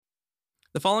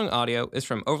The following audio is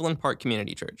from Overland Park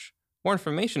Community Church. More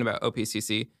information about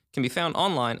OPCC can be found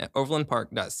online at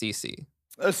overlandpark.cc.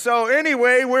 So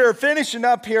anyway, we're finishing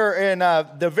up here in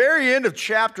the very end of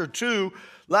chapter 2.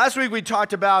 Last week we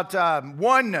talked about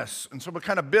oneness, and so we'll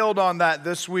kind of build on that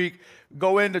this week,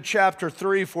 go into chapter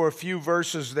 3 for a few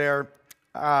verses there,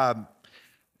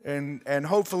 and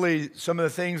hopefully some of the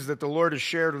things that the Lord has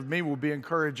shared with me will be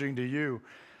encouraging to you.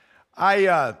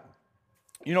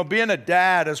 Being a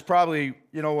dad is probably,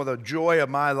 the joy of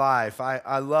my life.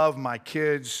 I love my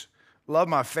kids, love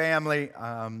my family,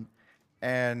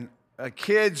 and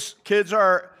kids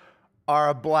are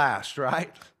a blast,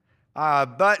 right?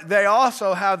 But they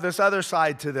also have this other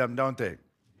side to them, don't they?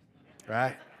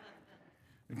 Right?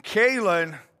 And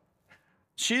Kaylin,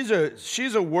 she's a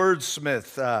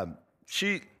wordsmith.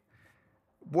 She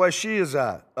is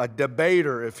a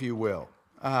debater, if you will.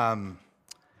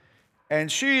 And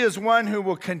she is one who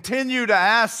will continue to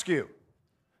ask you,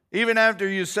 even after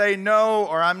you say no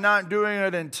or I'm not doing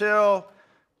it until,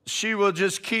 she will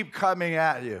just keep coming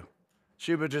at you.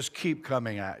 She will just keep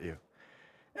coming at you.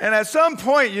 And at some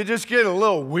point, you just get a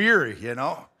little weary,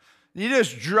 You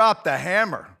just drop the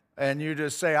hammer and you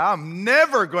just say, I'm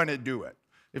never going to do it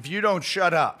if you don't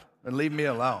shut up and leave me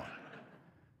alone.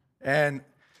 And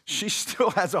she still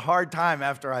has a hard time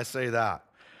after I say that.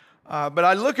 But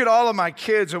I look at all of my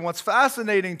kids, and what's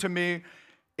fascinating to me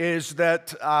is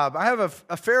that I have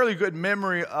a fairly good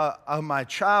memory of my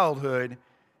childhood,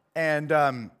 and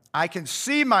I can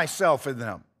see myself in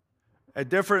them at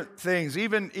different things.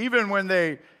 Even when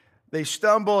they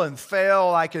stumble and fail,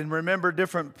 I can remember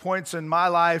different points in my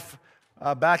life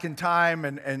back in time,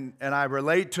 and I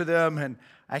relate to them, and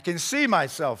I can see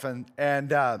myself, and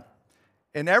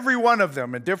in every one of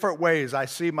them, in different ways, I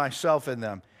see myself in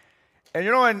them.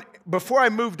 And before I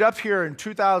moved up here in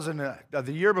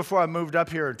the year before I moved up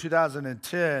here in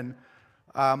 2010,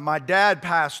 my dad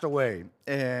passed away.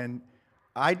 And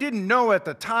I didn't know at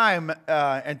the time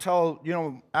until,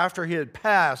 after he had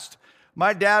passed,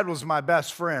 my dad was my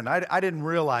best friend. I didn't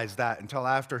realize that until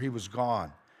after he was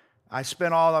gone. I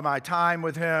spent all of my time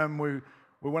with him. We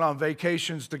went on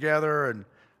vacations together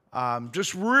and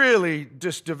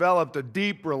just developed a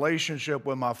deep relationship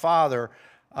with my father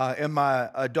in my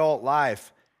adult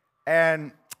life.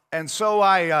 And so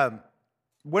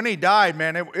when he died,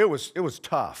 man, it was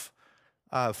tough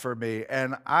for me.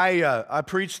 And I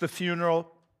preached the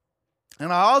funeral,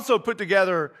 and I also put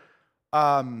together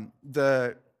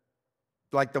the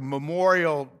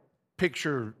memorial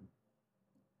picture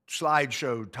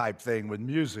slideshow type thing with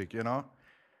music,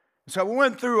 So we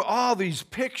went through all these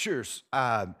pictures.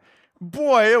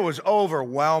 Boy, it was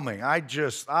overwhelming.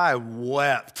 I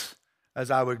wept as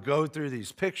I would go through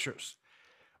these pictures.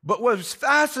 But what's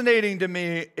fascinating to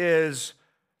me is,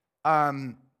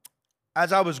 as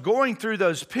I was going through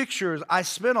those pictures, I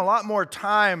spent a lot more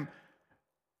time,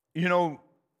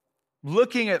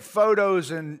 looking at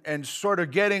photos and sort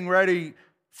of getting ready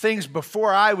things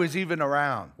before I was even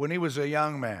around, when he was a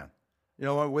young man,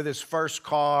 with his first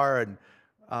car,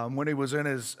 and when he was in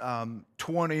his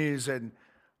 20s,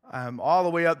 and all the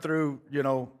way up through,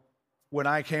 when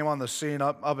I came on the scene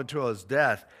up until his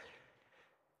death.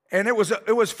 And it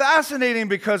was fascinating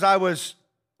because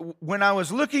when I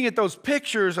was looking at those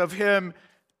pictures of him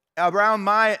around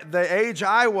the age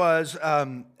I was,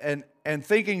 and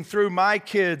thinking through my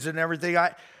kids and everything,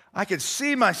 I could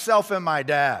see myself in my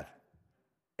dad.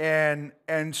 And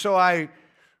so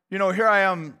here I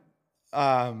am,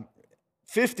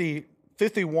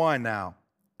 51 now.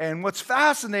 And what's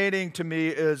fascinating to me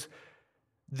is,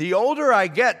 the older I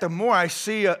get, the more I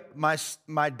see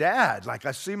my dad. Like,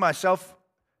 I see myself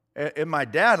in my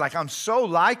dad. Like, I'm so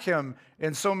like him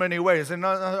in so many ways. And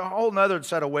a whole other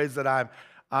set of ways that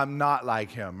I'm not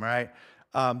like him, right?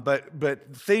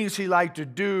 But things he liked to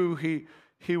do,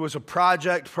 he was a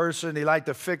project person. He liked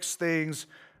to fix things.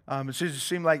 It just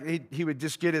seemed like he would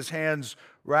just get his hands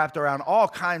wrapped around all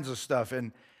kinds of stuff.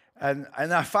 And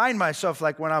I find myself,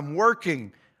 like, when I'm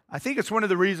working, I think it's one of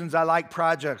the reasons I like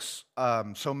projects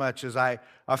so much, is I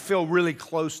feel really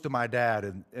close to my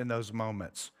dad in those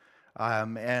moments.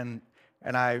 And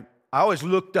I always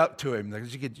looked up to him,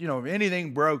 because you could, if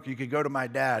anything broke, you could go to my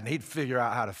dad and he'd figure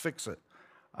out how to fix it.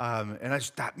 And I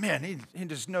just thought, man, he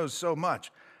just knows so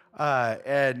much.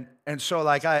 And so,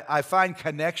 like, I find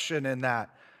connection in that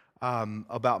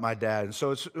about my dad. And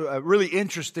so it's really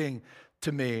interesting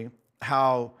to me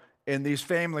how in these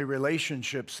family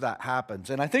relationships that happens.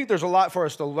 And I think there's a lot for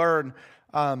us to learn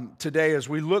today as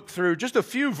we look through just a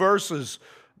few verses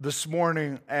this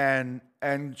morning and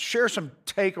share some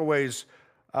takeaways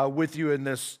with you in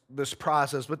this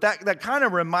process. But that kind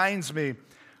of reminds me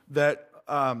that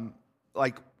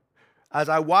like, as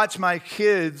I watch my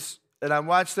kids and I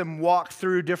watch them walk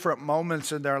through different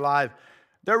moments in their life,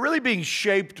 they're really being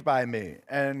shaped by me.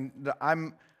 And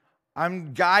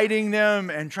I'm guiding them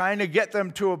and trying to get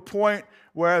them to a point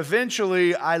where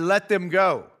eventually I let them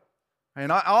go.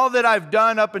 And all that I've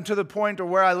done up until the point of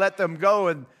where I let them go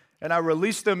and I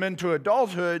release them into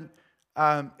adulthood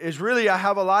is really I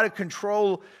have a lot of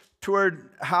control toward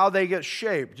how they get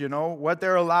shaped, what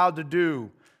they're allowed to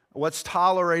do, what's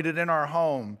tolerated in our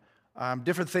home,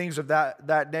 different things of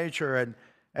that nature.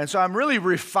 And so I'm really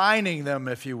refining them,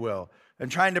 if you will, and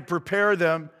trying to prepare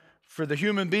them for the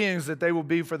human beings that they will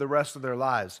be for the rest of their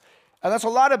lives. And that's a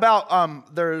lot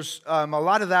about, there's a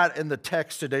lot of that in the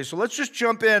text today. So let's just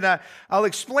jump in. I'll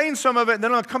explain some of it, and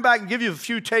then I'll come back and give you a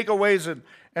few takeaways,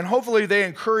 and hopefully they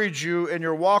encourage you in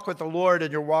your walk with the Lord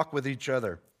and your walk with each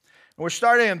other. And we're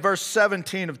starting in verse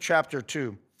 17 of chapter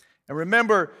 2. And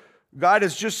remember, God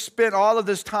has just spent all of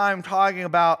this time talking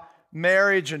about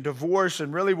marriage and divorce,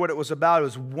 and really what it was about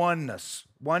was oneness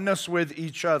with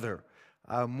each other,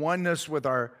 oneness with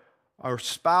our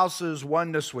spouses,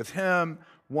 oneness with Him,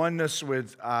 oneness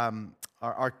with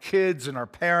our kids and our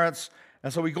parents.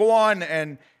 And so we go on,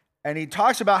 and he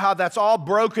talks about how that's all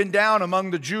broken down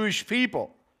among the Jewish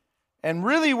people. And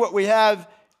really what we have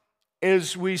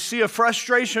is we see a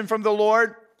frustration from the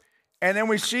Lord, and then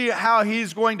we see how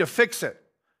He's going to fix it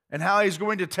and how He's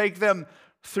going to take them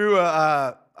through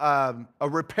a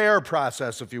repair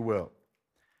process, if you will.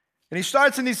 And he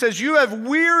starts and he says, "You have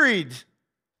wearied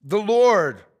the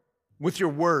Lord with your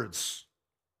words."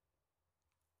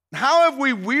 How have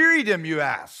we wearied Him, you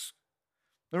ask?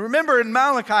 And remember in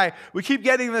Malachi, we keep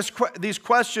getting these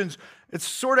questions. It's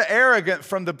sort of arrogant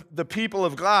from the people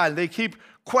of God. They keep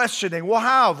questioning, well,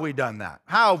 how have we done that?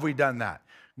 How have we done that?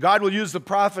 God will use the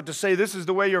prophet to say, this is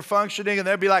the way you're functioning, and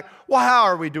they'll be like, well, how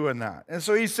are we doing that? And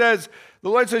so he says, the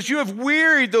Lord says, you have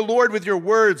wearied the Lord with your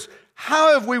words.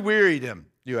 How have we wearied Him,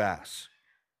 you ask?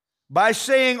 By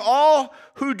saying all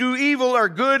who do evil are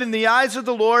good in the eyes of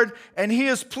the Lord, and He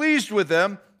is pleased with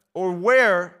them, or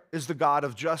where is the God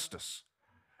of justice?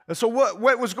 And so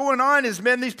what was going on is,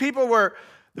 man, the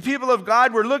people of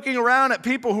God were looking around at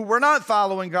people who were not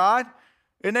following God,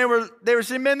 and they were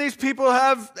saying, man, these people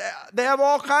have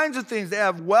all kinds of things. They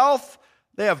have wealth,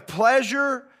 they have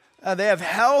pleasure, they have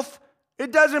health.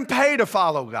 It doesn't pay to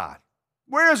follow God.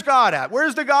 Where is God at?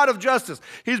 Where's the God of justice?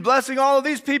 He's blessing all of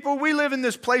these people. We live in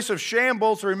this place of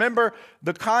shambles. Remember,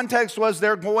 the context was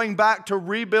they're going back to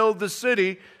rebuild the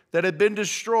city that had been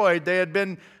destroyed. They had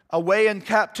been away in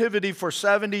captivity for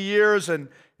 70 years, and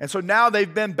so now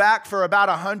they've been back for about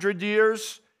 100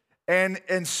 years,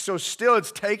 and so still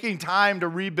it's taking time to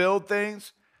rebuild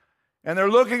things. And they're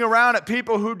looking around at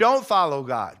people who don't follow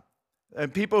God,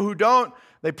 and people who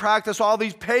they practice all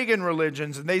these pagan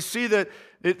religions, and they see that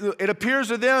it appears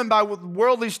to them by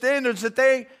worldly standards that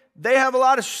they have a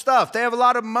lot of stuff, they have a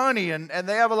lot of money, and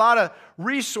they have a lot of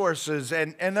resources,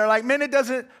 and they're like, man, it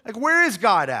doesn't, like, where is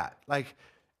God at?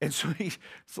 And so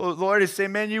the Lord is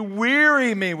saying, man, you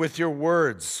weary me with your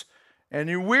words. And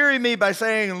you weary me by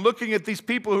saying and looking at these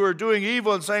people who are doing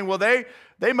evil and saying, well,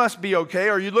 they must be okay.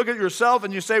 Or you look at yourself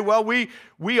and you say, well,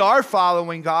 we are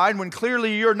following God, when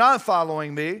clearly you're not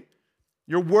following me.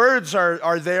 Your words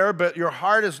are there, but your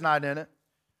heart is not in it.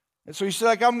 And so he said,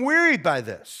 like, I'm wearied by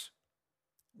this.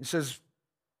 He says,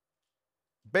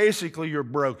 basically, you're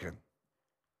broken.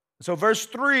 So verse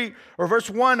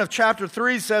 1 of chapter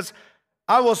 3 says,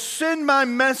 I will send my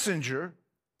messenger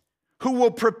who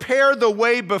will prepare the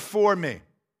way before me.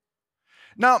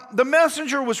 Now, the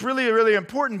messenger was really, really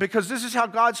important because this is how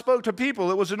God spoke to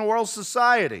people. It was an oral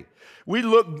society. We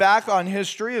look back on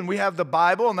history and we have the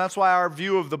Bible, and that's why our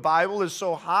view of the Bible is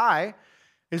so high.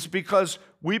 It's because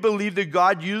we believe that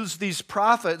God used these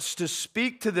prophets to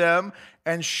speak to them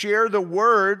and share the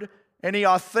word, and He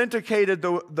authenticated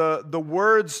the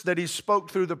words that He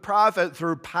spoke through the prophet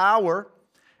through power.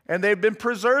 And they've been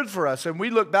preserved for us. And we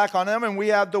look back on them and we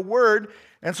have the word.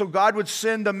 And so God would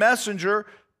send a messenger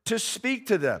to speak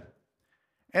to them.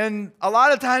 And a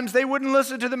lot of times they wouldn't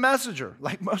listen to the messenger.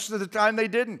 Like most of the time they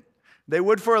didn't. They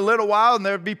would for a little while, and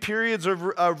there would be periods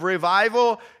of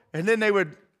revival. And then they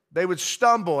would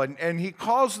stumble. And He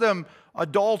calls them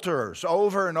adulterers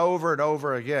over and over and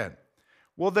over again.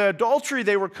 Well, the adultery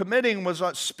they were committing was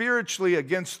spiritually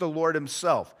against the Lord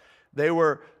Himself. They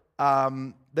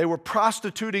were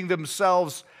prostituting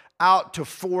themselves out to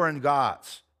foreign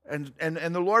gods. And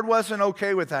the Lord wasn't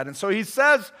okay with that. And so He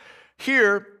says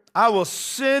here, I will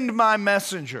send my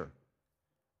messenger.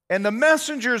 And the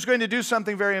messenger is going to do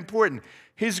something very important.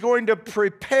 He's going to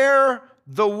prepare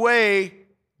the way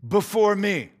before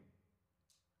me.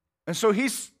 And so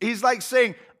he's like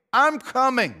saying, I'm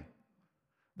coming.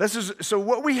 So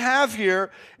what we have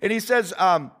here, and he says,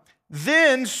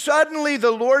 then suddenly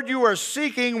the Lord you are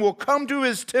seeking will come to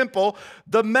his temple.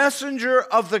 The messenger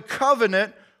of the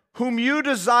covenant whom you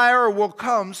desire will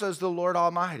come, says the Lord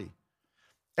Almighty.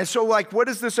 And so, what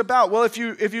is this about? Well, if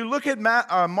you look at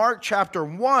Mark chapter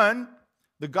 1,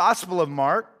 the Gospel of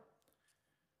Mark,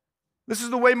 this is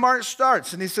the way Mark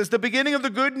starts. And he says, the beginning of the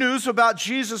good news about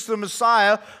Jesus the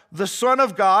Messiah, the Son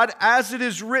of God, as it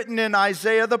is written in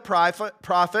Isaiah the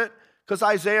prophet, because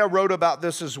Isaiah wrote about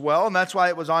this as well, and that's why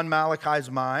it was on Malachi's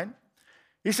mind.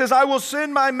 He says, I will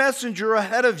send my messenger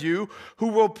ahead of you who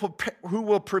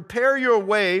will prepare your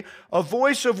way, a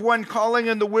voice of one calling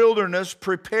in the wilderness,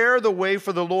 prepare the way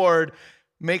for the Lord,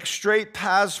 make straight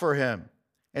paths for him.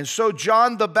 And so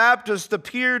John the Baptist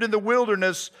appeared in the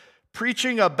wilderness,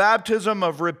 preaching a baptism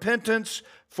of repentance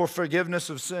for forgiveness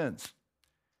of sins.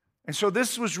 And so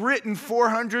this was written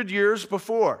 400 years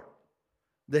before,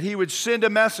 that he would send a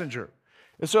messenger.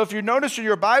 And so if you notice in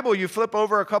your Bible, you flip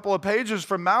over a couple of pages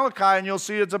from Malachi and you'll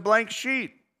see it's a blank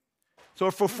sheet.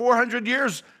 So for 400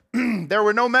 years, there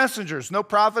were no messengers, no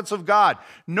prophets of God,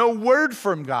 no word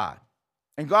from God.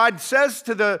 And God says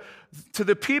to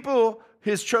the people,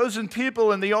 his chosen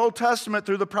people in the Old Testament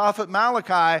through the prophet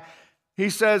Malachi, he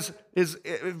says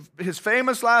his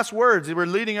famous last words, they were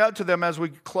leading up to them as we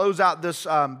close out this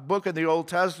book in the Old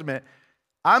Testament,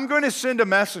 I'm going to send a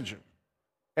messenger.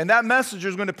 And that messenger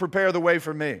is going to prepare the way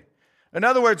for me. In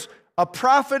other words, a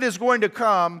prophet is going to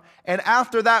come, and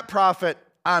after that prophet,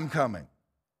 I'm coming.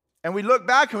 And we look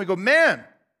back and we go, man,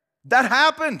 that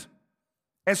happened.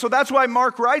 And so that's why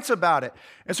Mark writes about it.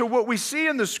 And so what we see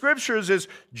in the scriptures is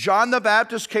John the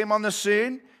Baptist came on the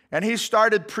scene, and he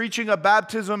started preaching a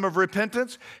baptism of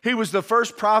repentance. He was the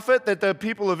first prophet that the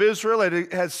people of Israel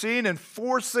had seen in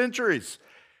 4 centuries.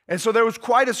 And so there was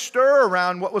quite a stir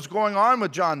around what was going on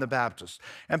with John the Baptist.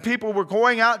 And people were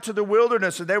going out to the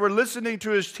wilderness and they were listening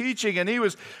to his teaching. And he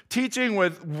was teaching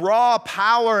with raw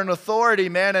power and authority,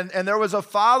 man. And there was a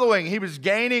following. He was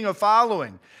gaining a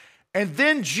following. And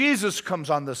then Jesus comes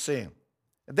on the scene.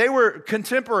 They were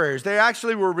contemporaries. They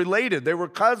actually were related. They were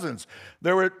cousins.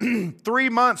 There were 3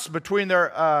 months between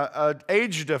their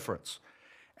age difference.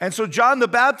 And so John the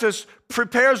Baptist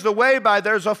prepares the way by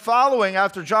there's a following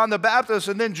after John the Baptist,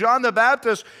 and then John the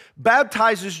Baptist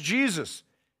baptizes Jesus.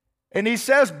 And he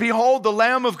says, behold the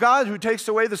Lamb of God who takes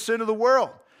away the sin of the world.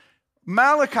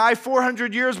 Malachi,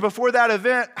 400 years before that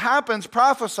event happens,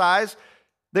 prophesies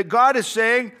that God is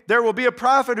saying there will be a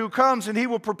prophet who comes and he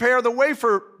will prepare the way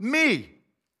for me.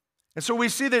 And so we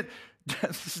see that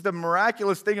this is the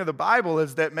miraculous thing of the Bible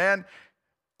is that, man,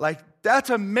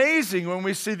 that's amazing when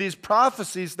we see these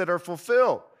prophecies that are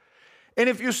fulfilled. And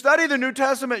if you study the New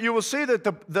Testament, you will see that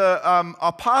the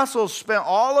apostles spent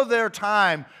all of their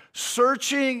time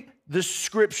searching the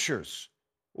scriptures.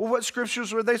 Well, what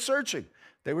scriptures were they searching?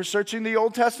 They were searching the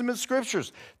Old Testament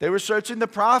scriptures. They were searching the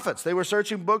prophets. They were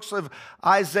searching books of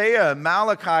Isaiah,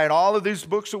 Malachi, and all of these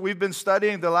books that we've been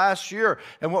studying the last year.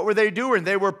 And what were they doing?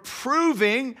 They were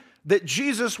proving that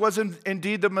Jesus was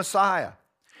indeed the Messiah.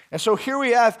 And so here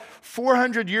we have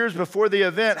 400 years before the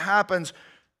event happens,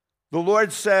 the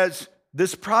Lord says,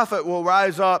 this prophet will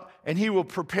rise up and he will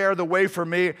prepare the way for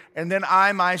me, and then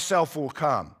I myself will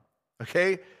come.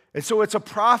 Okay? And so it's a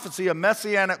prophecy, a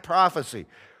messianic prophecy.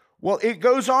 Well, it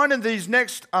goes on in these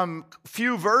next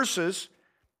few verses,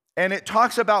 and it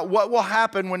talks about what will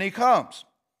happen when he comes.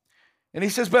 And he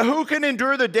says, but who can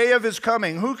endure the day of his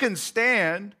coming? Who can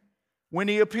stand when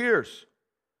he appears?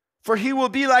 For he will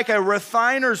be like a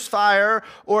refiner's fire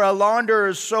or a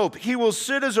launderer's soap. He will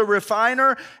sit as a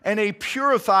refiner and a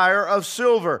purifier of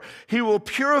silver. He will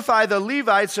purify the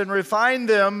Levites and refine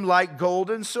them like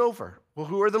gold and silver. Well,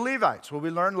 who are the Levites? Well,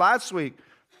 we learned last week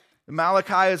in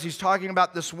Malachi, as he's talking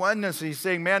about this oneness, he's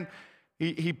saying, man,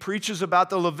 he preaches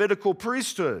about the Levitical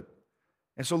priesthood.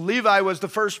 And so Levi was the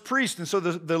first priest. And so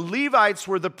the Levites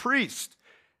were the priests.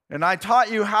 And I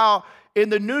taught you how in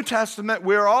the New Testament,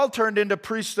 we're all turned into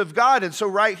priests of God. And so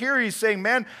right here, he's saying,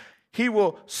 man, he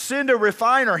will send a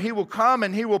refiner. He will come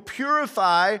and he will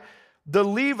purify the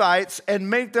Levites and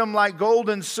make them like gold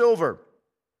and silver.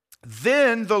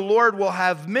 Then the Lord will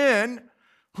have men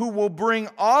who will bring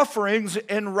offerings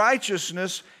in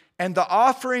righteousness, and the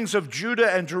offerings of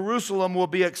Judah and Jerusalem will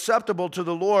be acceptable to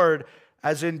the Lord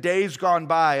as in days gone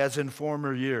by, as in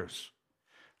former years.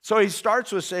 So he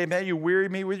starts with saying, man, you weary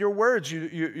me with your words.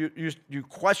 You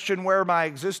question where my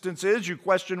existence is. You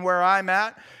question where I'm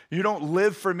at. You don't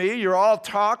live for me. You're all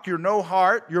talk. You're no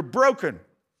heart. You're broken.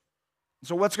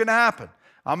 So what's going to happen?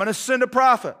 I'm going to send a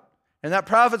prophet. And that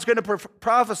prophet's going to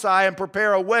prophesy and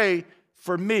prepare a way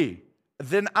for me.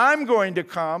 then I'm going to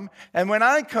come. And when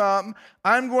I come,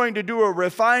 I'm going to do a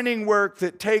refining work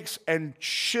that takes and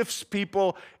shifts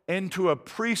people into a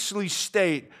priestly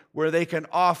state where they can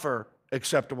offer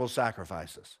acceptable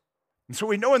sacrifices. And so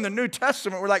we know in the New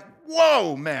Testament, we're like,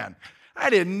 whoa, man, I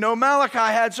didn't know Malachi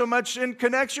had so much in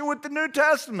connection with the New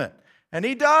Testament. And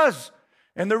he does.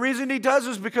 And the reason he does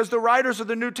is because the writers of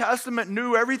the New Testament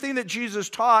knew everything that Jesus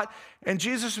taught, and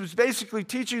Jesus was basically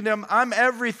teaching them, I'm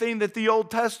everything that the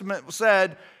Old Testament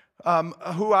said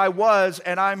who I was,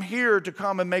 and I'm here to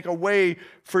come and make a way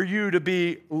for you to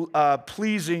be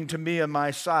pleasing to me in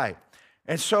my sight.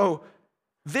 And so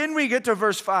then we get to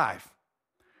verse 5.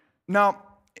 Now,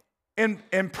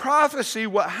 in prophecy,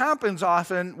 what happens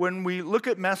often when we look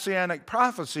at messianic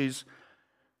prophecies,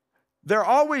 they're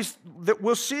always,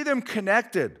 we'll see them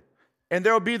connected, and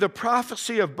there will be the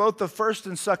prophecy of both the first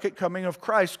and second coming of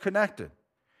Christ connected.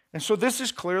 And so this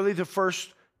is clearly the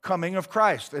first coming of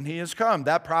Christ, and he has come.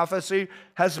 That prophecy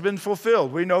has been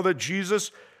fulfilled. We know that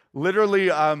Jesus literally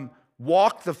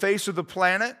walked the face of the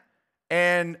planet,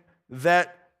 and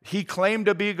that he claimed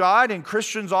to be God, and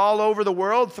Christians all over the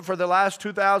world for the last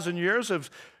 2,000 years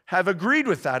have agreed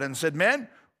with that and said, man,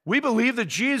 we believe that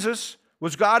Jesus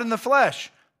was God in the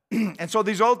flesh. And so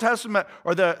these Old Testament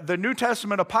or the New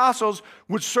Testament apostles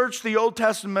would search the Old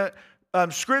Testament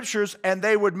scriptures, and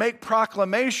they would make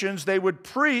proclamations. They would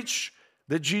preach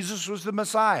that Jesus was the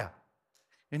Messiah.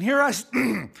 And here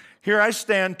I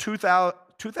stand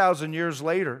 2,000 years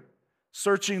later,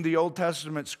 searching the Old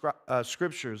Testament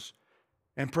scriptures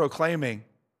and proclaiming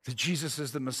that Jesus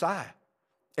is the Messiah.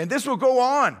 And this will go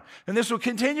on, and this will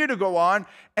continue to go on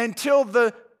until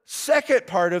the second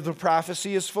part of the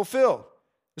prophecy is fulfilled.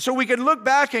 So we can look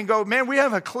back and go, man, we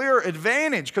have a clear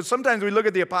advantage, because sometimes we look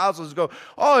at the apostles and go,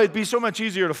 oh, it'd be so much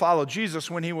easier to follow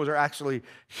Jesus when he was actually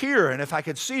here, and if I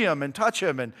could see him and touch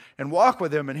him and walk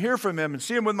with him and hear from him and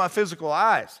see him with my physical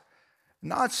eyes.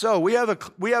 Not so. We have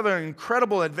an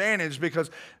incredible advantage,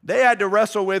 because they had to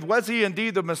wrestle with, was he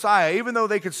indeed the Messiah? Even though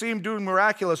they could see him doing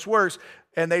miraculous works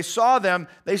and they saw them,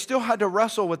 they still had to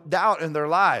wrestle with doubt in their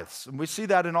lives. And we see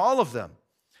that in all of them.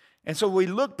 And so we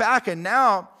look back, and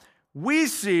now we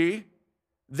see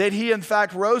that he in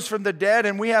fact rose from the dead,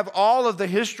 and we have all of the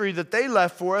history that they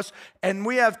left for us, and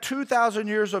we have 2,000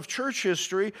 years of church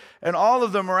history and all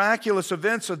of the miraculous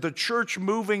events of the church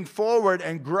moving forward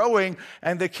and growing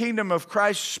and the kingdom of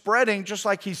Christ spreading just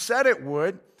like he said it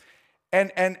would.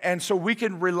 And so we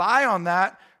can rely on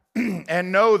that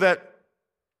and know that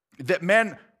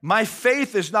man, my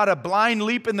faith is not a blind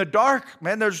leap in the dark.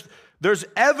 Man, there's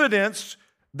evidence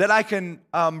that I can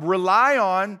rely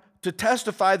on to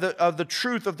testify of the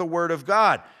truth of the Word of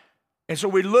God. And so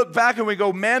we look back and we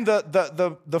go, man,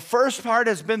 the first part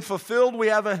has been fulfilled. We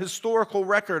have a historical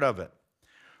record of it.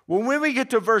 Well, when we get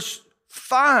to verse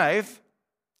 5,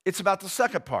 it's about the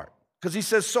second part. Because he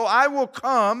says, so I will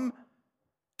come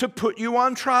to put you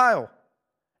on trial,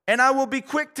 and I will be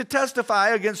quick to testify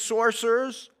against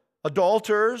sorcerers,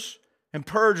 adulterers, and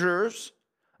perjurers,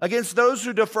 against those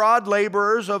who defraud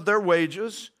laborers of their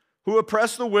wages, who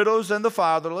oppress the widows and the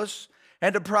fatherless,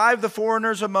 and deprive the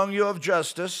foreigners among you of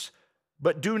justice,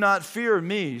 but do not fear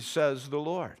me, says the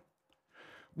Lord.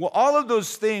 Well, all of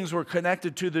those things were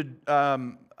connected to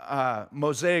the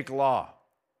Mosaic law.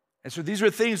 And so these were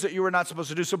things that you were not supposed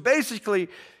to do. So basically,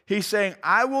 he's saying,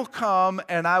 I will come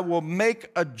and I will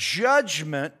make a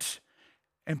judgment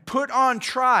and put on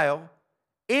trial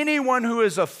anyone who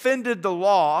has offended the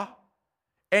law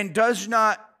and does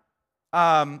not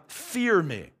fear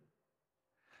me.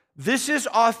 This is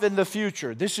off in the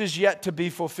future. This is yet to be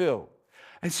fulfilled.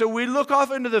 And so we look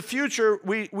off into the future.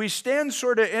 We stand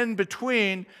sort of in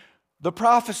between the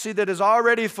prophecy that is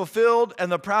already fulfilled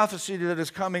and the prophecy that is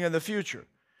coming in the future.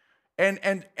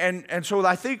 And so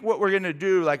I think what we're going to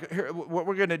do, what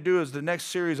we're going to do is the next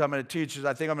series I'm going to teach is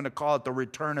I think I'm going to call it The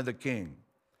Return of the King.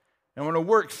 And we're going to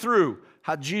work through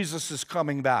how Jesus is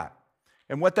coming back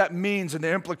and what that means and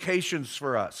the implications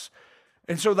for us.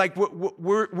 And so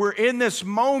we're in this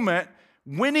moment.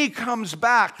 When he comes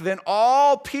back, then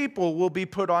all people will be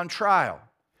put on trial.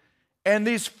 And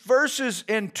these verses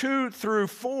in 2 through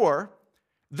 4,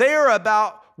 they are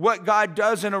about what God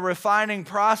does in a refining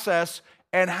process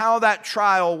and how that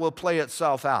trial will play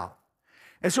itself out.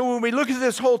 And so when we look at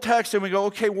this whole text and we go,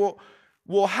 okay,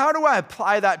 well, how do I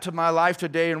apply that to my life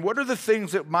today? And what are the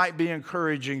things that might be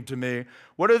encouraging to me?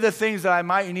 What are the things that I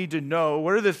might need to know?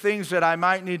 What are the things that I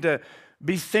might need to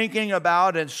be thinking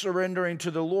about and surrendering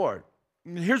to the Lord?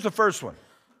 Here's the first one.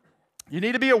 You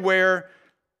need to be aware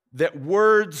that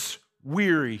words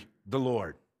weary the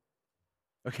Lord.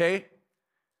 Okay?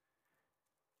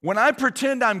 When I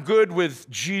pretend I'm good with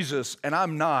Jesus and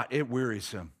I'm not, it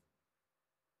wearies him.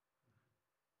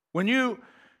 When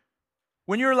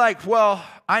you're like, well,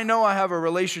 I know I have a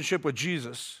relationship with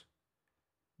Jesus,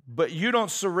 but you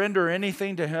don't surrender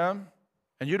anything to him,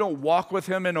 and you don't walk with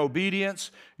him in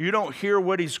obedience, you don't hear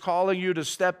what he's calling you to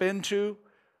step into,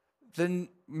 then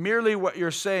merely what you're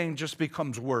saying just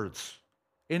becomes words.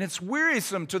 And it's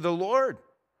wearisome to the Lord.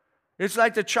 It's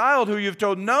like the child who you've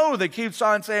told no that keeps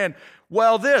on saying,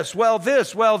 well this, well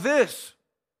this, well this.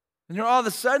 And you're all of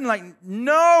a sudden like,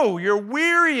 no, you're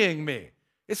wearying me.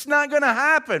 It's not going to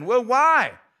happen. Well,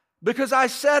 why? Because I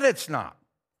said it's not,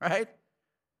 right?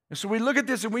 And so we look at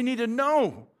this and we need to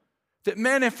know that,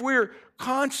 man, if we're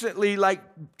constantly like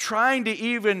trying to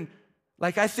even,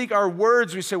 like I think our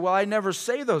words, we say, well, I never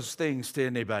say those things to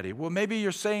anybody. Well, maybe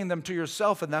you're saying them to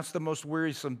yourself, and that's the most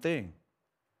wearisome thing.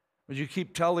 But you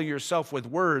keep telling yourself with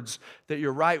words that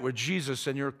you're right with Jesus,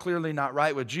 and you're clearly not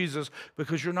right with Jesus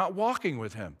because you're not walking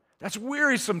with him. That's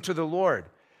wearisome to the Lord.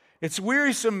 It's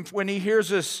wearisome when he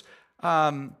hears us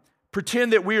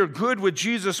pretend that we are good with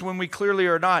Jesus when we clearly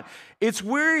are not. It's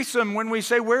wearisome when we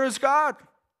say, where is God?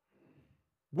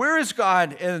 Where is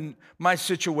God in my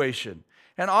situation?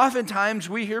 And oftentimes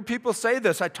we hear people say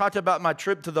this. I talked about my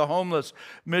trip to the homeless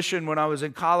mission when I was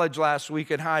in college last week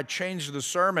and how I changed the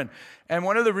sermon. And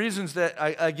one of the reasons that,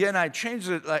 I changed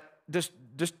it like just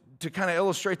to kind of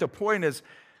illustrate the point is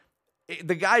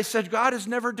the guy said, God has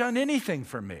never done anything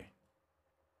for me.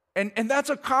 And that's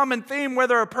a common theme,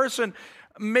 whether a person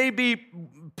may be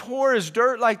poor as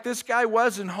dirt like this guy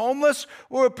was and homeless,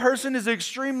 or a person is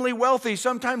extremely wealthy.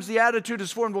 Sometimes the attitude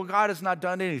is formed, well, God has not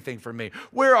done anything for me.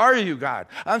 Where are you, God?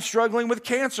 I'm struggling with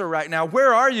cancer right now.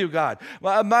 Where are you, God?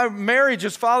 My marriage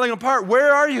is falling apart.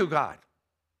 Where are you, God?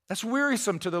 That's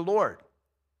wearisome to the Lord.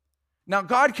 Now,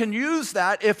 God can use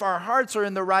that if our hearts are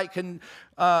in the right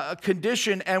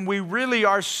condition and we really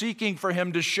are seeking for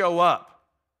him to show up.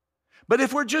 But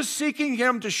if we're just seeking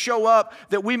him to show up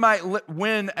that we might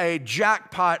win a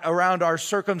jackpot around our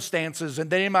circumstances and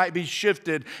they might be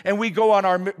shifted and we go on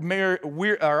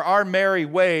our merry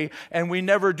way and we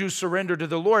never do surrender to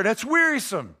the Lord, that's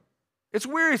wearisome. It's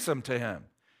wearisome to him.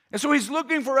 And so he's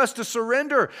looking for us to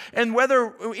surrender. And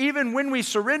even when we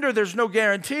surrender, there's no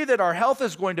guarantee that our health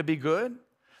is going to be good.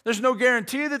 There's no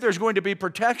guarantee that there's going to be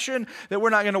protection, that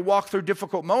we're not going to walk through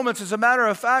difficult moments. As a matter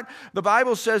of fact, the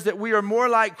Bible says that we are more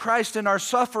like Christ in our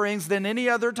sufferings than any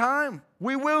other time.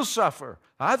 We will suffer.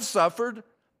 I've suffered.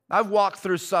 I've walked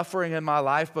through suffering in my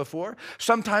life before.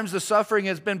 Sometimes the suffering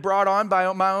has been brought on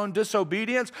by my own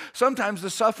disobedience. Sometimes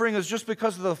the suffering is just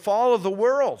because of the fall of the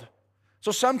world.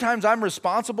 So sometimes I'm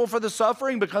responsible for the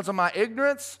suffering because of my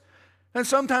ignorance. And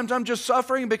sometimes I'm just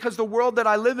suffering because the world that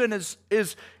I live in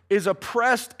is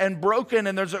oppressed and broken,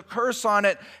 and there's a curse on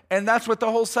it. And that's what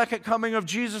the whole second coming of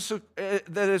Jesus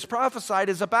that is prophesied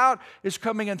is about, is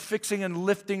coming and fixing and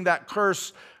lifting that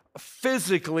curse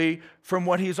physically from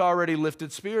what he's already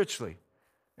lifted spiritually.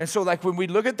 And so like when we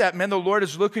look at that, man, the Lord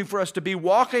is looking for us to be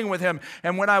walking with him.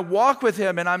 And when I walk with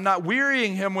him and I'm not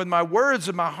wearying him with my words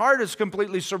and my heart is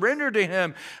completely surrendered to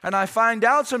him, and I find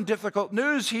out some difficult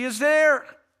news, he is there.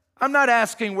 I'm not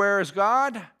asking, where is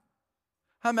God?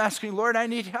 I'm asking, Lord, I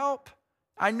need help.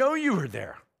 I know you are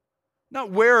there. Not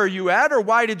where are you at or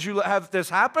why did you have this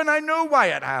happen? I know why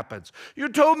it happens. You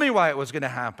told me why it was going to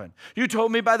happen. You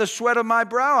told me by the sweat of my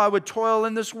brow I would toil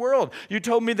in this world. You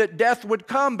told me that death would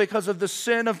come because of the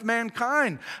sin of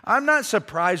mankind. I'm not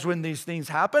surprised when these things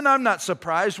happen. I'm not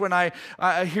surprised when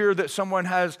I hear that someone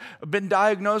has been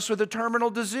diagnosed with a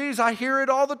terminal disease. I hear it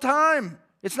all the time.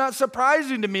 It's not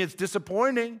surprising to me. It's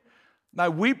disappointing. I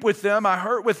weep with them, I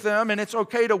hurt with them, and it's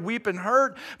okay to weep and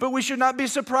hurt, but we should not be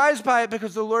surprised by it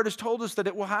because the Lord has told us that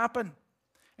it will happen.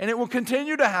 And it will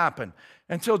continue to happen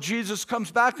until Jesus comes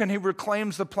back and he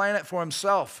reclaims the planet for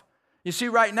himself. You see,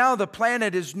 right now, the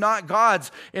planet is not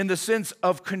God's in the sense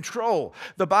of control.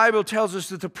 The Bible tells us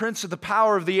that the prince of the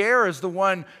power of the air is the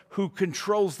one who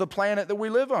controls the planet that we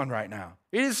live on right now.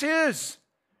 It is his.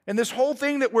 And this whole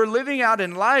thing that we're living out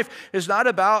in life is not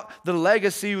about the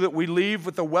legacy that we leave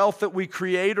with the wealth that we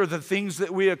create or the things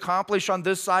that we accomplish on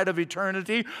this side of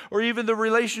eternity or even the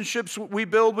relationships we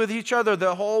build with each other.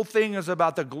 The whole thing is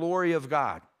about the glory of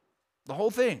God. The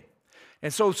whole thing.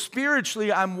 And so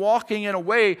spiritually, I'm walking in a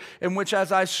way in which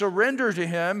as I surrender to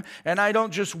him and I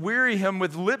don't just weary him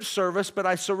with lip service, but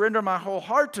I surrender my whole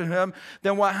heart to him,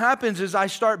 then what happens is I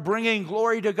start bringing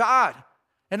glory to God.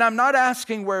 And I'm not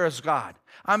asking, where is God?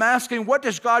 I'm asking, what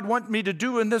does God want me to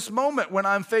do in this moment when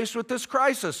I'm faced with this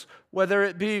crisis? Whether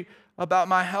it be about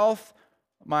my health,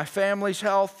 my family's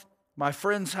health, my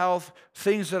friend's health,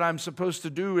 things that I'm supposed to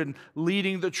do in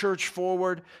leading the church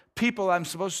forward, people I'm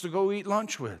supposed to go eat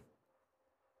lunch with.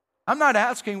 I'm not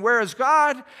asking, where is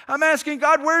God? I'm asking,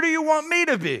 God, where do you want me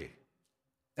to be?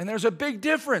 And there's a big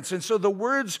difference. And so the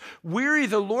words weary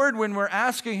the Lord when we're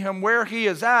asking him where he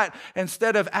is at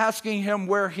instead of asking him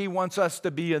where he wants us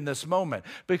to be in this moment.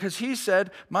 Because he said,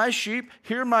 my sheep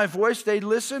hear my voice, they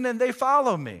listen and they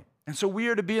follow me. And so we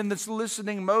are to be in this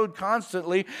listening mode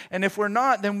constantly. And if we're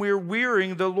not, then we're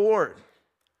wearying the Lord.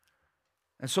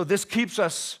 And so this keeps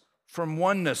us from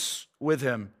oneness with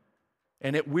him,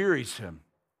 and it wearies him.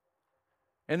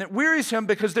 And it wearies him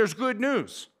because there's good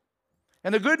news.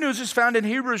 And the good news is found in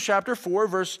Hebrews chapter 4,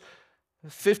 verse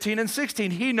 15 and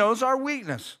 16. He knows our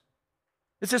weakness.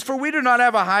 It says, for we do not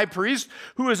have a high priest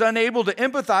who is unable to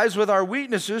empathize with our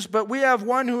weaknesses, but we have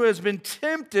one who has been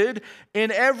tempted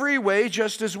in every way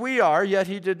just as we are, yet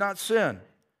he did not sin.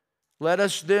 Let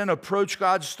us then approach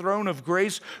God's throne of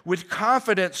grace with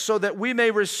confidence so that we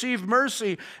may receive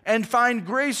mercy and find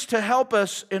grace to help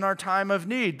us in our time of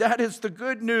need. That is the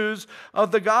good news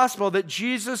of the gospel, that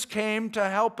Jesus came to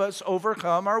help us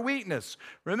overcome our weakness.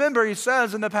 Remember, he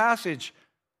says in the passage,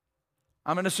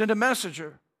 I'm going to send a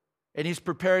messenger, and he's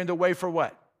preparing the way for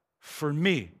what? For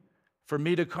me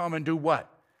to come and do what?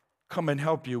 Come and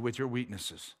help you with your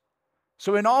weaknesses.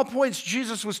 So in all points,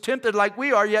 Jesus was tempted like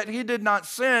we are, yet he did not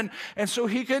sin, and so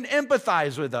he can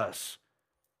empathize with us.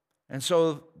 And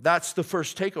so that's the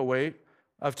first takeaway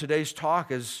of today's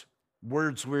talk is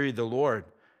words weary the Lord.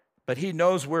 But he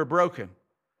knows we're broken.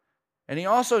 And he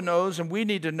also knows, and we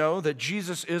need to know, that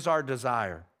Jesus is our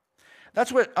desire.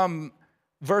 That's what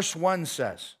verse 1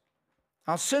 says.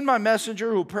 I'll send my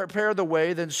messenger who will prepare the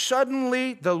way, then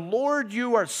suddenly the Lord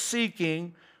you are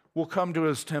seeking will come to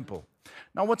his temple.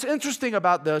 Now, what's interesting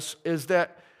about this is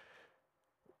that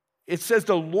it says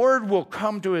the Lord will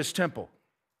come to his temple.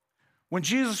 When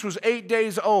Jesus was 8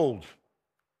 days old,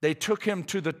 they took him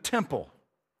to the temple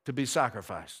to be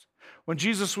sacrificed. When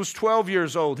Jesus was 12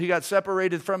 years old, he got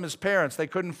separated from his parents. They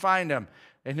couldn't find him.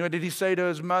 And what did he say to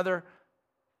his mother?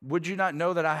 Would you not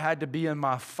know that I had to be in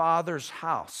my Father's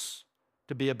house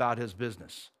to be about his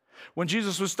business? When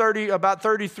Jesus was about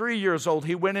 33 years old,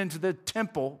 he went into the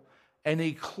temple and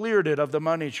he cleared it of the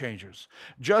money changers.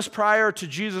 Just prior to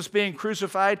Jesus being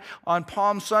crucified on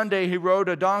Palm Sunday, he rode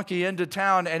a donkey into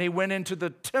town and he went into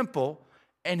the temple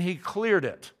and he cleared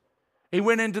it. He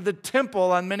went into the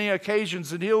temple on many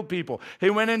occasions and healed people.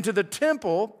 He went into the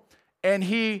temple and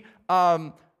he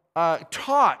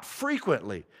taught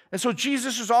frequently. And so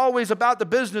Jesus is always about the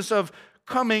business of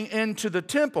coming into the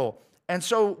temple. And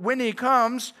so when he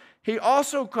comes, he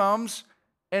also comes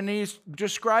and he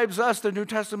describes us, the New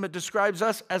Testament describes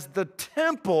us as the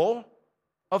temple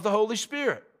of the Holy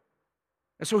Spirit.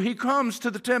 And so he comes to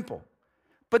the temple.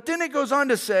 But then it goes on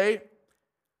to say,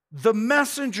 the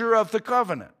messenger of the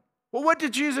covenant. Well, what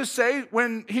did Jesus say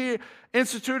when he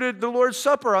instituted the Lord's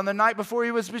Supper on the night before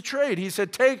he was betrayed? He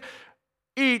said, take,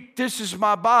 eat, this is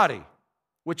my body,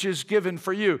 which is given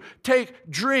for you. Take,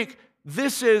 drink,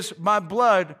 this is my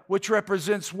blood, which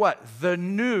represents what? The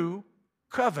new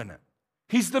covenant.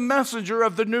 He's the messenger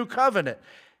of the new covenant.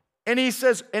 And he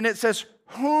says, and it says,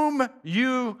 whom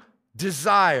you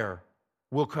desire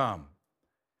will come.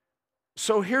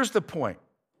 So here's the point,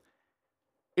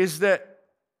 is that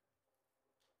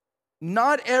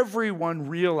not everyone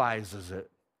realizes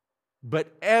it, but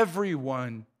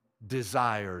everyone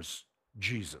desires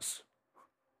Jesus.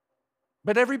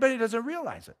 But everybody doesn't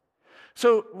realize it.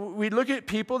 So we look at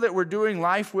people that we're doing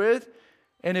life with,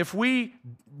 and if we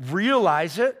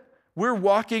realize it, we're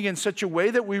walking in such a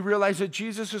way that we realize that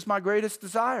Jesus is my greatest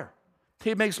desire.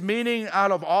 He makes meaning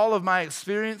out of all of my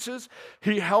experiences.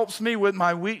 He helps me with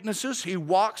my weaknesses. He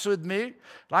walks with me.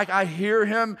 Like I hear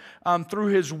him through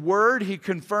his word. He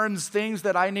confirms things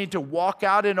that I need to walk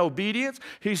out in obedience.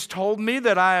 He's told me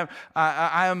that I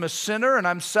am a sinner and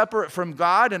I'm separate from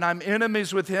God and I'm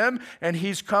enemies with him. And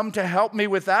he's come to help me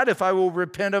with that. If I will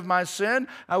repent of my sin,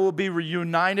 I will be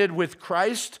reunited with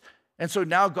Christ. And so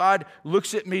now God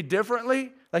looks at me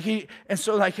differently.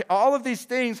 Like all of these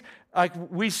things, like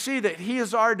we see that he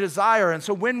is our desire. And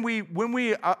so when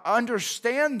we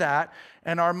understand that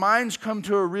and our minds come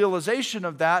to a realization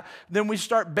of that, then we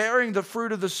start bearing the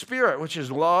fruit of the Spirit, which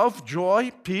is love,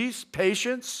 joy, peace,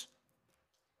 patience,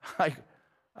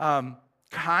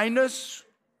 kindness,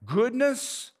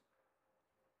 goodness.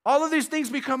 All of these things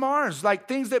become ours, like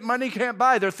things that money can't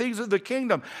buy. They're things of the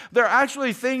kingdom. They're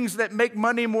actually things that make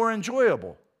money more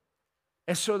enjoyable.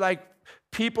 And so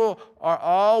people are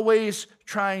always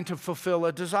trying to fulfill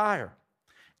a desire.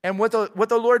 And what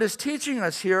the Lord is teaching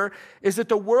us here is that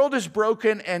the world is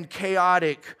broken and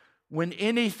chaotic when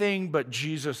anything but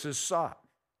Jesus is sought.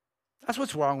 That's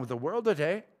what's wrong with the world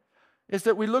today, is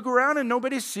that we look around and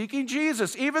nobody's seeking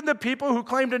Jesus. Even the people who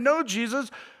claim to know Jesus,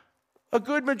 a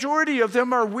good majority of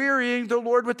them are wearying the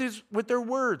Lord with their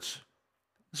words.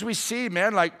 As we see,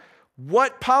 man, like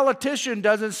what politician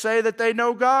doesn't say that they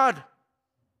know God?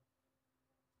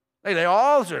 They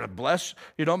all sort of bless,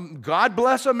 God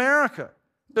bless America.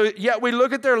 Yet we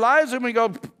look at their lives and we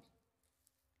go,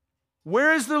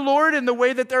 where is the Lord in the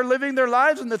way that they're living their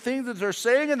lives and the things that they're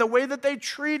saying and the way that they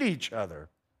treat each other?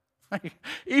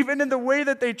 Even in the way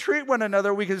that they treat one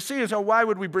another, we can see, so why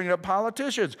would we bring up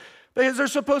politicians? Because they're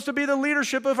supposed to be the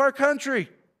leadership of our country.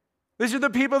 These are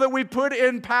the people that we put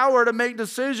in power to make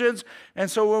decisions. And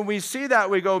so when we see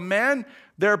that, we go, man,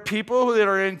 there are people that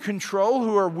are in control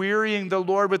who are wearying the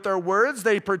Lord with their words.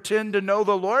 They pretend to know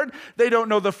the Lord. They don't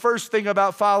know the first thing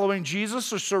about following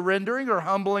Jesus or surrendering or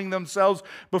humbling themselves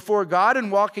before God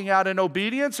and walking out in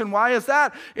obedience. And why is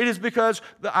that? It is because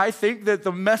I think that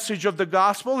the message of the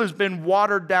gospel has been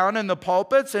watered down in the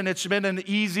pulpits, and it's been an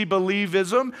easy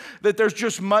believism that there's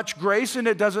just much grace and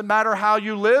it doesn't matter how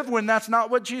you live, when that's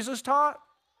not what Jesus taught.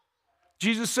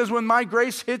 Jesus says, when my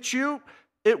grace hits you,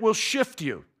 it will shift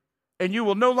you. And you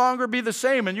will no longer be the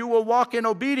same, and you will walk in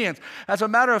obedience. As a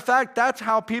matter of fact, that's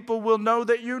how people will know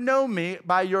that you know me,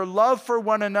 by your love for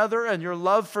one another and your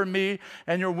love for me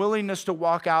and your willingness to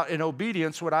walk out in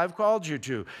obedience what I've called you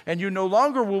to. And you no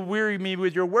longer will weary me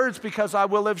with your words, because I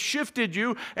will have shifted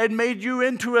you and made you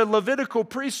into a Levitical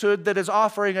priesthood that is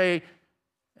offering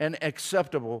an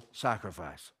acceptable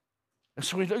sacrifice. And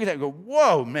so we look at that and go,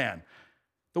 whoa, man,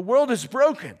 the world is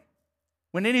broken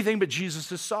when anything but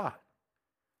Jesus is sought.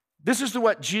 This is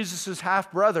what Jesus'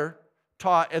 half-brother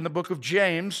taught in the book of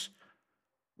James,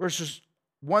 verses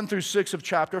 1 through 6 of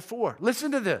chapter 4.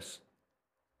 Listen to this.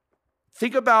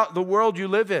 Think about the world you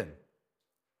live in.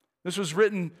 This was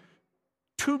written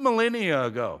 2 millennia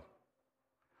ago.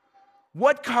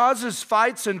 What causes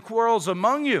fights and quarrels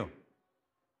among you?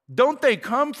 Don't they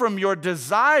come from your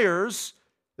desires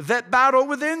that battle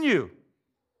within you?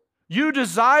 You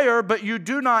desire, but you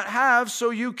do not have,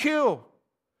 so you kill.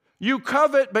 You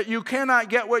covet, but you cannot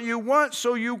get what you want,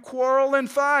 so you quarrel and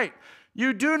fight.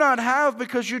 You do not have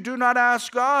because you do not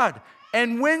ask God.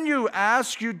 And when you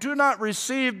ask, you do not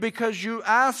receive because you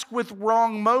ask with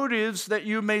wrong motives, that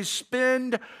you may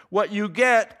spend what you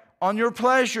get on your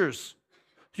pleasures.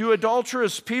 You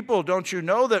adulterous people, don't you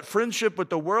know that friendship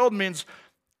with the world means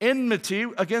enmity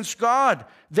against God?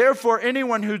 Therefore,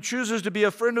 anyone who chooses to be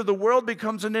a friend of the world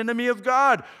becomes an enemy of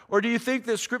God. Or do you think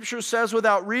that Scripture says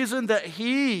without reason that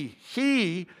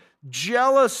he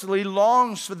jealously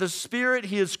longs for the Spirit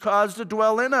he has caused to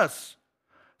dwell in us?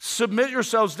 Submit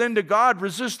yourselves then to God.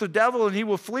 Resist the devil and he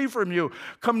will flee from you.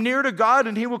 Come near to God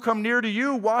and he will come near to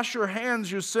you. Wash your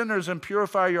hands, you sinners, and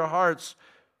purify your hearts,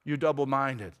 you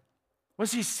double-minded.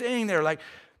 What's he saying there? Like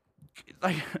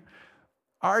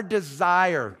our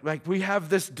desire, like we have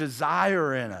this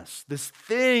desire in us, this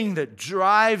thing that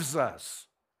drives us.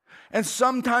 And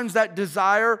sometimes that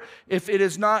desire, if it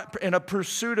is not in a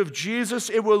pursuit of Jesus,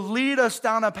 it will lead us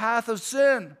down a path of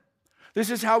sin. This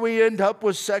is how we end up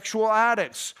with sexual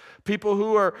addicts, people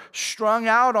who are strung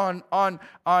out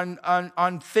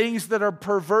on things that are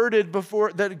perverted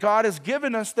before, that God has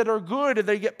given us that are good, and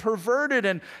they get perverted.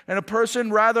 And a person,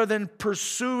 rather than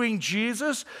pursuing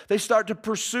Jesus, they start to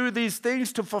pursue these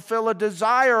things to fulfill a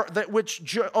desire that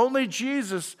which only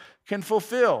Jesus can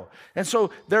fulfill. And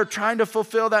so they're trying to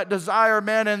fulfill that desire,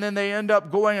 man, and then they end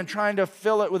up going and trying to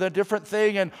fill it with a different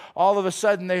thing, and all of a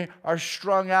sudden they are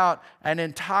strung out and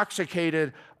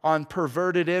intoxicated on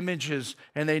perverted images,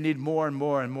 and they need more and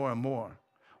more and more and more.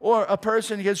 Or a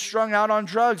person gets strung out on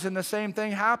drugs and the same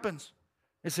thing happens.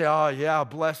 They say, oh yeah,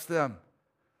 bless them.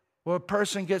 Or a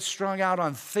person gets strung out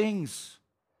on things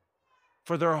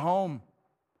for their home,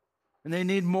 and they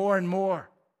need more and more.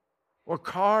 Or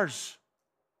cars,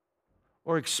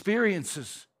 or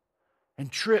experiences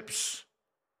and trips.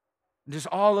 Just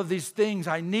all of these things.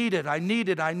 I need it, I need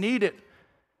it, I need it.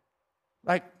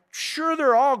 Like, sure,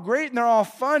 they're all great and they're all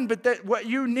fun, but that what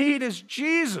you need is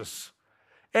Jesus.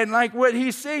 And like what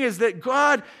he's saying is that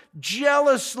God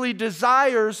jealously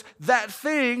desires that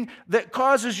thing that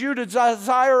causes you to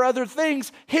desire other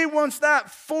things. He wants that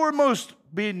foremost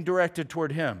being directed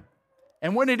toward him.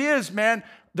 And when it is, man,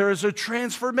 there is a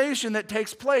transformation that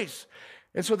takes place.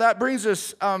 And so that brings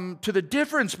us to the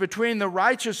difference between the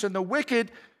righteous and the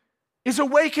wicked is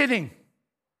awakening.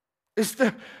 It's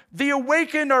the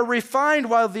awakened are refined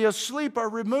while the asleep are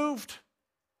removed.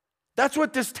 That's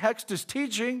what this text is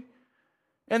teaching.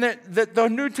 And that the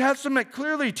New Testament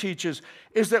clearly teaches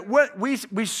is that what we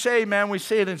say, man, we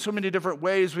say it in so many different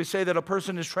ways. We say that a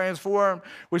person is transformed.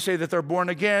 We say that they're born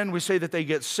again. We say that they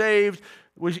get saved.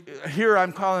 Here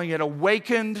I'm calling it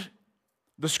awakened.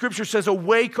 The scripture says,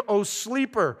 awake, O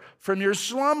sleeper, from your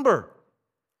slumber.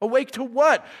 Awake to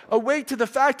what? Awake to the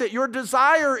fact that your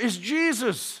desire is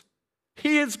Jesus.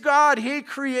 He is God. He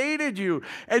created you.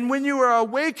 And when you are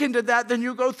awakened to that, then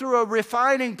you go through a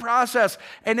refining process.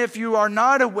 And if you are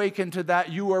not awakened to that,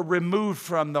 you are removed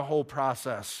from the whole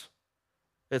process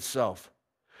itself.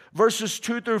 Verses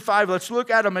 2 through 5, let's look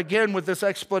at them again with this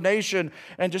explanation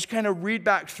and just kind of read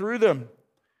back through them.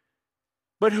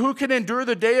 But who can endure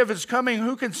the day of his coming?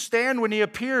 Who can stand when he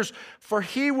appears? For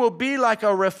he will be like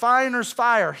a refiner's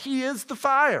fire. He is the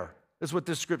fire, is what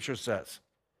this scripture says.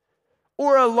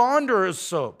 Or a launderer's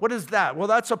soap. What is that? Well,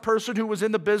 that's a person who was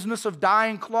in the business of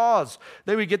dyeing cloths.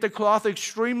 They would get the cloth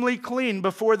extremely clean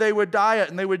before they would dye it,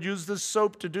 and they would use this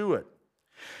soap to do it.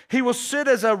 He will sit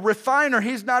as a refiner.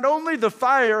 He's not only the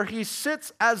fire, he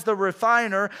sits as the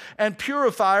refiner and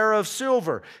purifier of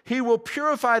silver. He will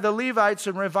purify the Levites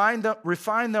and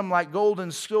refine them like gold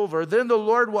and silver. Then the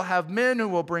Lord will have men who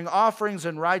will bring offerings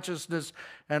in righteousness,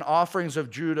 and offerings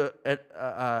of Judah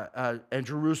and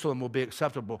Jerusalem will be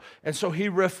acceptable. And so he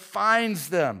refines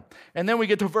them. And then we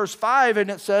get to verse 5, and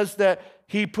it says that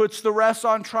he puts the rest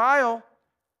on trial,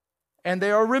 and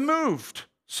they are removed,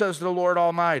 says the Lord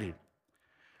Almighty.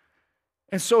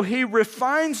 And so he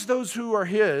refines those who are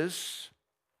his,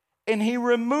 and he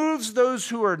removes those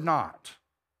who are not.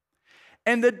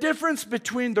 And the difference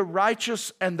between the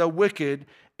righteous and the wicked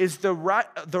is the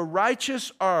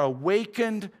righteous are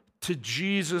awakened to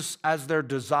Jesus as their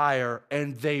desire,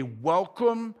 and they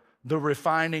welcome the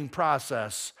refining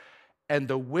process, and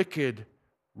the wicked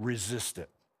resist it.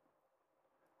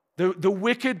 The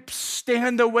wicked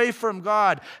stand away from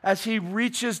God as he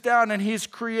reaches down, and he's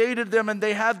created them, and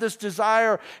they have this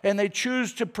desire, and they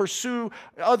choose to pursue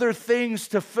other things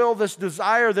to fill this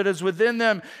desire that is within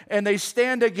them, and they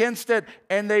stand against it,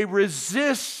 and they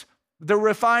resist the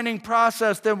refining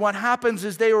process. Then what happens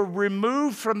is they are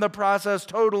removed from the process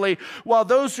totally, while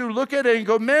those who look at it and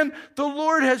go, man, the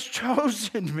Lord has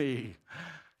chosen me.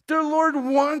 The Lord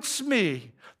wants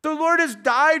me. The Lord has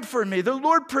died for me. The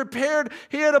Lord prepared.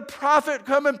 He had a prophet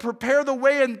come and prepare the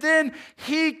way, and then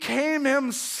he came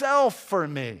himself for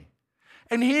me.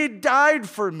 And he died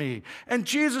for me. And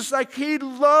Jesus, like, he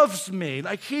loves me.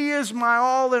 Like, he is my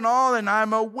all in all, and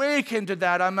I'm awakened to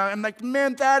that. I'm like,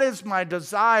 man, that is my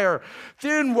desire.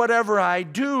 Then whatever I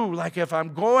do, like if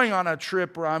I'm going on a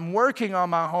trip, or I'm working on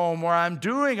my home, or I'm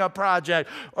doing a project,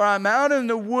 or I'm out in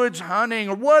the woods hunting,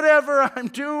 or whatever I'm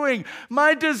doing,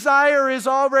 my desire is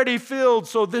already filled,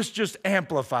 so this just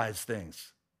amplifies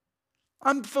things.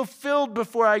 I'm fulfilled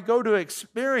before I go to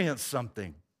experience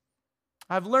something.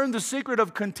 I've learned the secret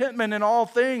of contentment in all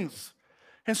things.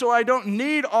 And so I don't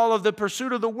need all of the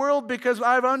pursuit of the world, because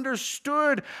I've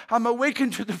understood, I'm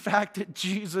awakened to the fact that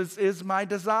Jesus is my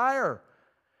desire.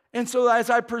 And so as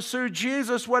I pursue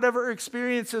Jesus, whatever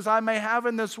experiences I may have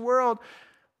in this world,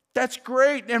 that's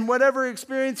great. And whatever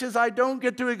experiences I don't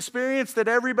get to experience that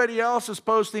everybody else is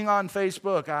posting on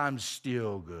Facebook, I'm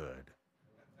still good.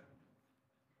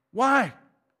 Why?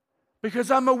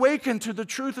 Because I'm awakened to the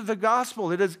truth of the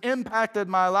gospel. It has impacted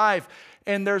my life,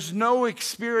 and there's no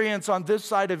experience on this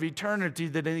side of eternity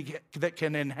that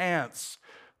can enhance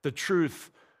the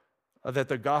truth that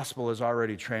the gospel has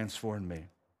already transformed me.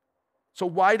 So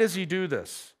why does he do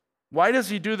this? Why does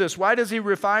he do this? Why does he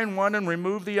refine one and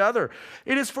remove the other?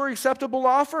 It is for acceptable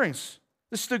offerings.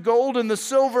 This is the gold and the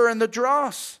silver and the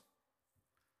dross.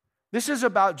 This is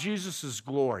about Jesus'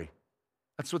 glory.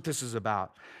 That's what this is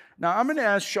about. Now, I'm going to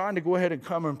ask Sean to go ahead and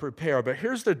come and prepare, but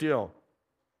here's the deal.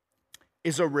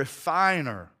 Is a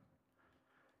refiner.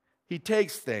 He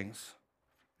takes things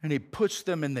and he puts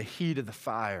them in the heat of the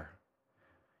fire.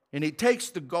 And he takes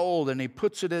the gold and he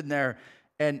puts it in there,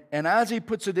 and as he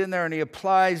puts it in there and he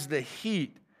applies the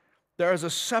heat, there is a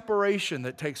separation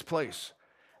that takes place.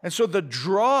 And so the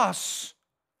dross,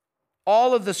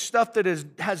 all of the stuff that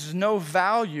has no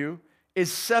value,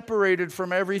 is separated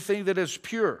from everything that is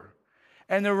pure.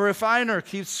 And the refiner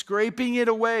keeps scraping it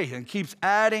away and keeps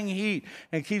adding heat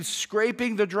and keeps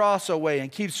scraping the dross away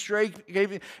and keeps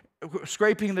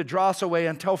scraping the dross away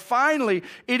until finally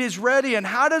it is ready. And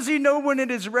how does he know when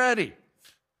it is ready?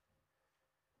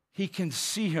 He can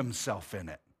see himself in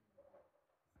it.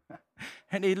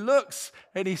 And he looks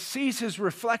and he sees his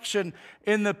reflection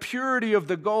in the purity of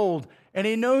the gold, and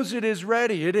he knows it is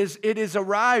ready. It is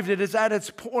arrived. It is at its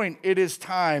point. It is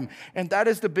time. And that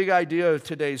is the big idea of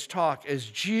today's talk, is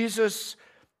Jesus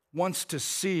wants to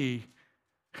see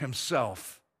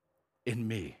himself in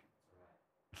me.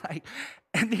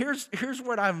 And here's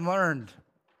what I've learned,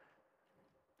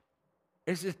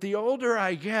 is that the older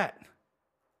I get,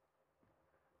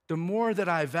 the more that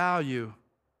I value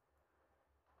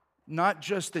not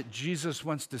just that Jesus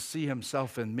wants to see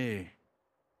himself in me,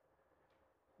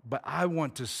 but I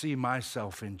want to see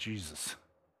myself in Jesus.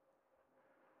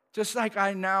 Just like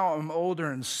I now am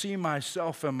older and see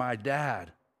myself in my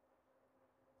dad,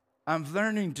 I'm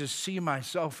learning to see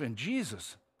myself in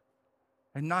Jesus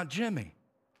and not Jimmy.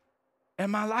 And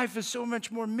my life is so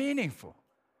much more meaningful.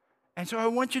 And so I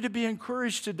want you to be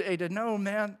encouraged today to know,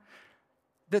 man,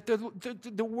 that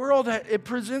the world, it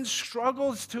presents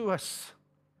struggles to us.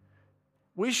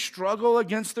 We struggle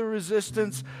against the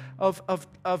resistance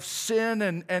of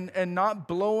sin and not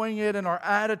blowing it and our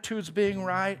attitudes being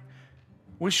right.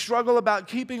 We struggle about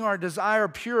keeping our desire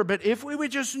pure. But if we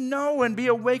would just know and be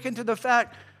awakened to the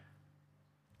fact,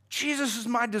 Jesus is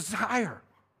my desire.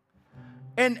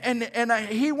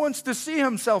 He wants to see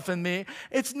himself in me.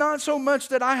 It's not so much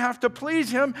that I have to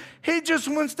please him. He just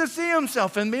wants to see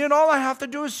himself in me, and all I have to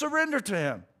do is surrender to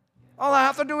him. All I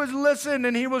have to do is listen,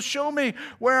 and he will show me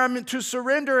where I'm to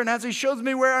surrender. And as he shows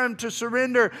me where I'm to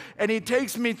surrender, and he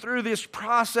takes me through this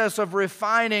process of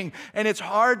refining, and it's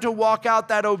hard to walk out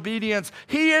that obedience.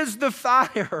 He is the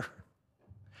fire.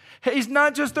 He's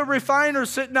not just the refiner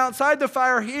sitting outside the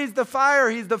fire. He's the fire.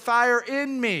 He's the fire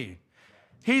in me.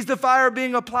 He's the fire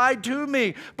being applied to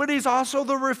me, but he's also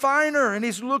the refiner, and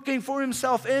he's looking for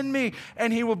himself in me,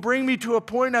 and he will bring me to a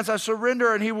point as I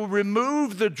surrender, and he will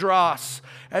remove the dross.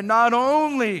 And not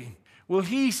only will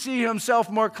he see himself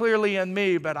more clearly in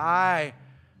me, but I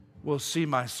will see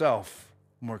myself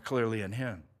more clearly in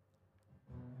him.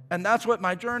 And that's what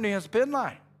my journey has been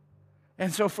like.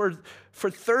 And so for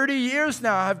 30 years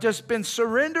now, I've just been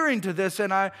surrendering to this,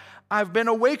 and I've been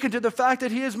awakened to the fact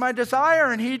that he is my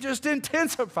desire, and he just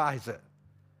intensifies it.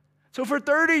 So for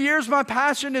 30 years, my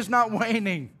passion is not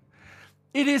waning.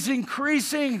 It is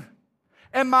increasing,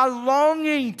 and my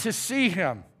longing to see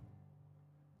him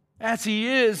as he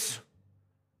is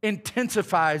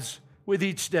intensifies with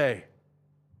each day.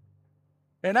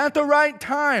 And at the right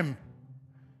time,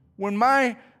 when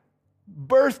my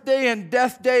birthday and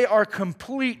death day are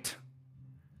complete,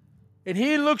 and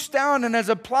he looks down and has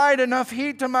applied enough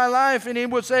heat to my life, and he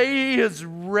will say, he is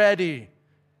ready.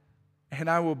 And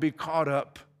I will be caught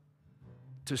up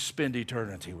to spend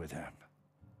eternity with him.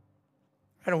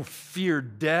 I don't fear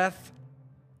death.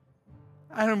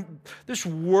 This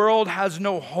world has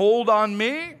no hold on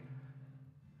me.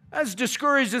 As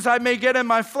discouraged as I may get in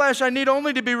my flesh, I need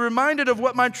only to be reminded of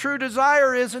what my true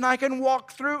desire is, and I can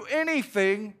walk through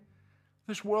anything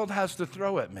this world has to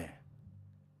throw at me.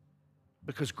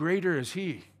 Because greater is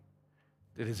he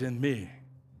that is in me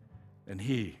than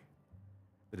he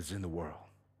that is in the world.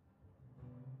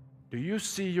 Do you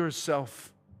see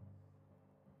yourself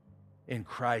in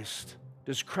Christ?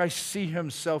 Does Christ see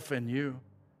himself in you?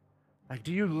 Like,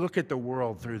 do you look at the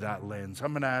world through that lens?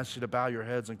 I'm going to ask you to bow your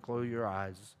heads and close your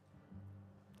eyes.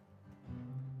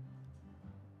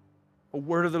 A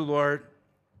word of the Lord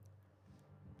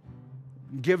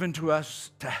given to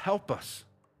us to help us,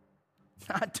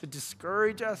 not to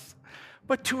discourage us,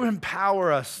 but to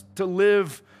empower us to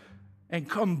live and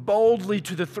come boldly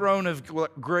to the throne of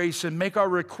grace and make our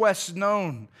requests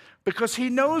known, because he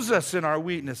knows us in our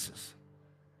weaknesses.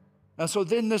 And so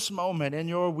then this moment, in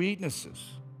your weaknesses,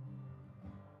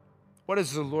 what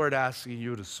is the Lord asking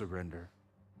you to surrender?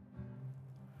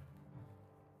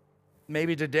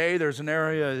 Maybe today there's an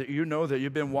area that you know that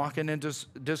you've been walking into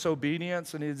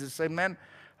disobedience, and he's just saying, man,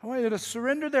 I want you to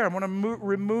surrender there. I want to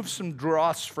remove some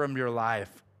dross from your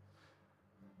life.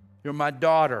 You're my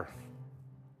daughter.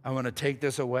 I want to take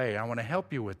this away. I want to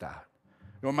help you with that.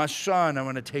 You're my son. I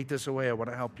want to take this away. I want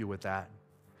to help you with that.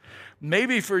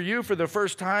 Maybe for you, for the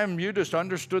first time, you just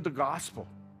understood the gospel.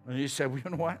 And you said, well,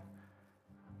 you know what?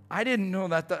 I didn't know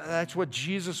that's what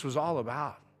Jesus was all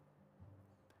about.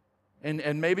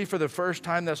 And maybe for the first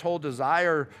time, this whole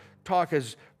desire talk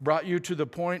has brought you to the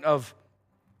point of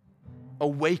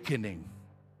awakening.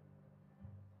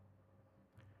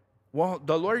 Well,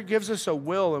 the Lord gives us a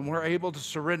will, and we're able to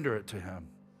surrender it to him.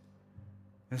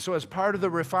 And so as part of the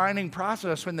refining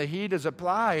process, when the heat is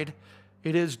applied,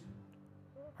 it is,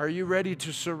 are you ready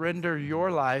to surrender your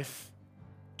life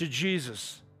to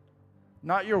Jesus?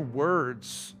 Not your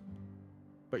words,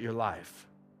 but your life.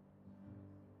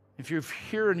 If you're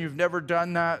here and you've never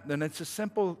done that, then it's a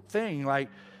simple thing. Like,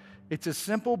 it's a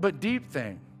simple but deep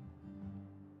thing.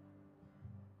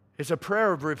 It's a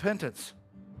prayer of repentance.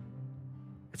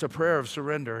 It's a prayer of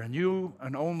surrender. And you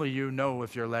and only you know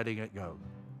if you're letting it go.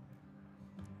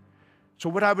 So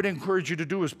what I would encourage you to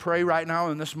do is pray right now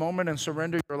in this moment and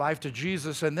surrender your life to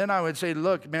Jesus. And then I would say,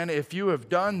 look, man, if you have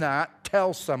done that,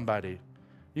 tell somebody.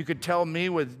 You could tell me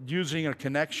with using a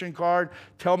connection card.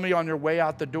 Tell me on your way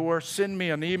out the door. Send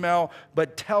me an email.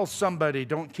 But tell somebody.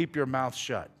 Don't keep your mouth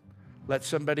shut. Let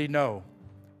somebody know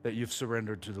that you've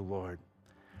surrendered to the Lord.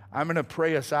 I'm going to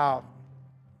pray us out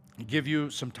and give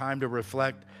you some time to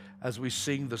reflect as we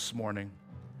sing this morning.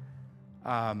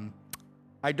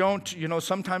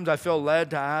 Sometimes I feel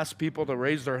led to ask people to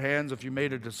raise their hands if you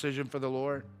made a decision for the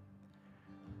Lord.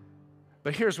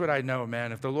 But here's what I know,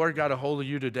 man. If the Lord got a hold of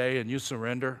you today and you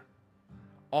surrender,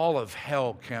 all of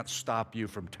hell can't stop you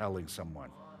from telling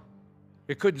someone.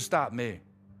 It couldn't stop me.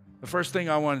 The first thing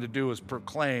I wanted to do was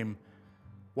proclaim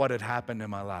what had happened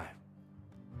in my life.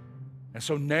 And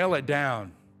so nail it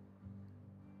down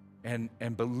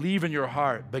and believe in your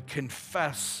heart, but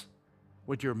confess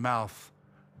with your mouth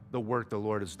the work the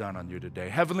Lord has done on you today.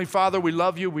 Heavenly Father, we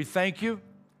love you. We thank you.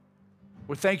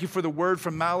 We thank you for the word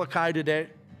from Malachi today.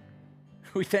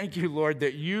 We thank you, Lord,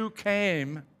 that you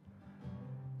came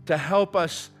to help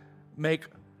us make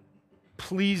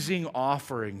pleasing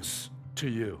offerings to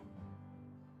you.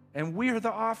 And we are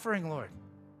the offering, Lord.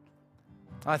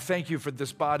 I thank you for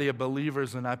this body of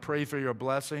believers, and I pray for your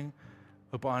blessing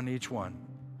upon each one,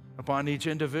 upon each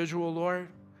individual, Lord,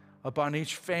 upon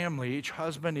each family, each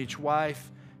husband, each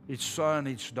wife, each son,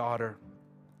 each daughter.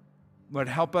 Lord,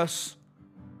 help us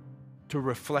to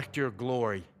reflect your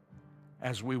glory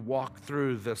as we walk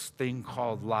through this thing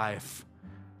called life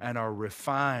and are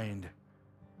refined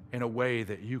in a way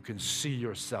that you can see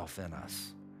yourself in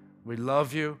us. We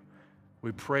love you,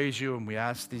 we praise you, and we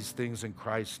ask these things in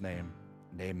Christ's name.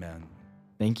 Amen.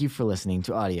 Thank you for listening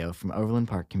to audio from Overland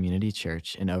Park Community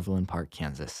Church in Overland Park,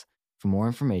 Kansas. For more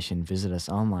information, visit us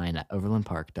online at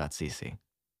overlandpark.cc.